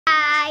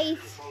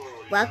guys,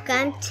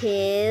 welcome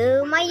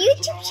to my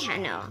YouTube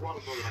channel.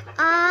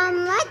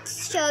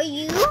 Let's show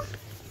you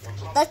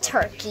the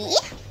turkey.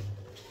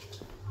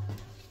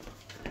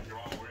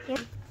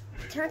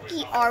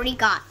 Turkey already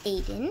got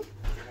eaten.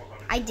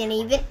 I didn't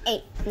even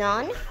eat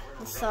none.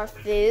 This is our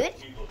food.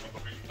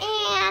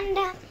 And,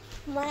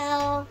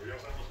 well,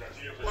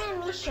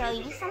 let me show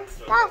you some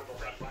stuff.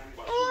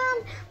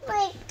 And,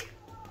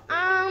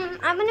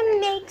 I'm gonna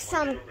make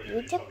some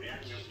YouTube.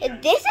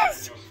 This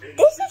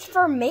is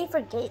for made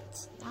for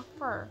kids, not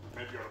for.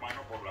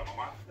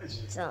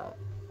 So,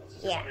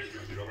 yeah.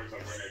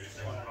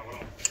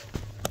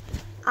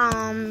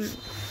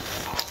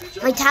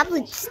 My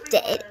tablet's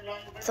dead,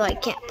 so I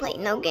can't play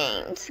no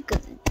games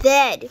because it's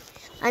dead.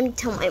 I'm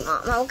telling my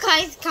mom, "Oh,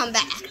 guys, come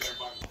back."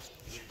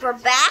 We're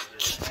back,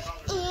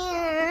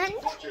 and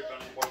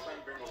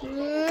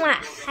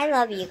I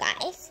love you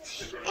guys.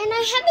 And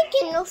I haven't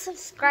get no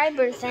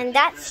subscribers, and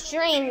that's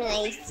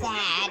extremely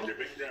sad.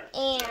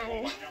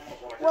 And,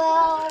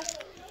 well,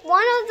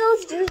 one of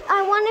those,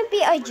 I want to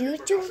be a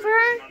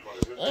YouTuber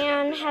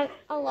and have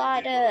a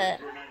lot of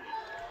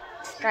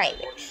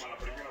subscribers.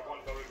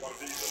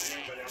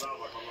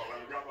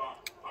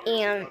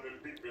 And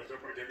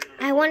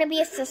I want to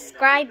be a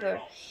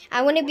subscriber.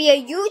 I want to be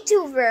a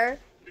YouTuber,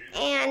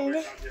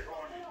 and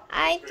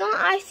I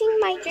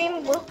think my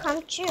dream will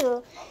come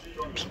true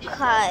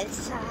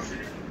because,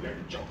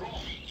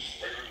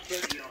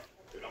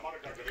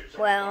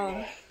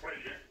 well,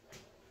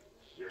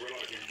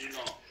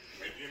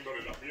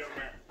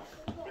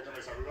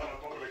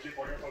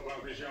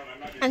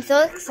 I'm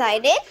so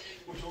excited.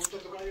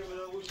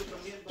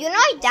 You know,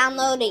 I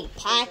downloaded a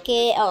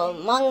packet of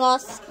Among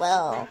Us.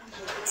 Well,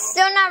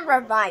 still not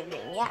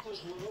reviving yet.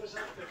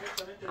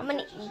 I'm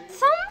gonna eat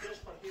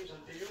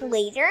some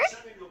later.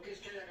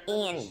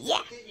 And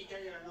yeah.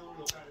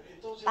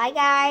 Bye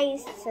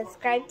guys.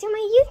 Subscribe to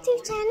my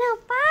YouTube channel.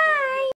 Bye.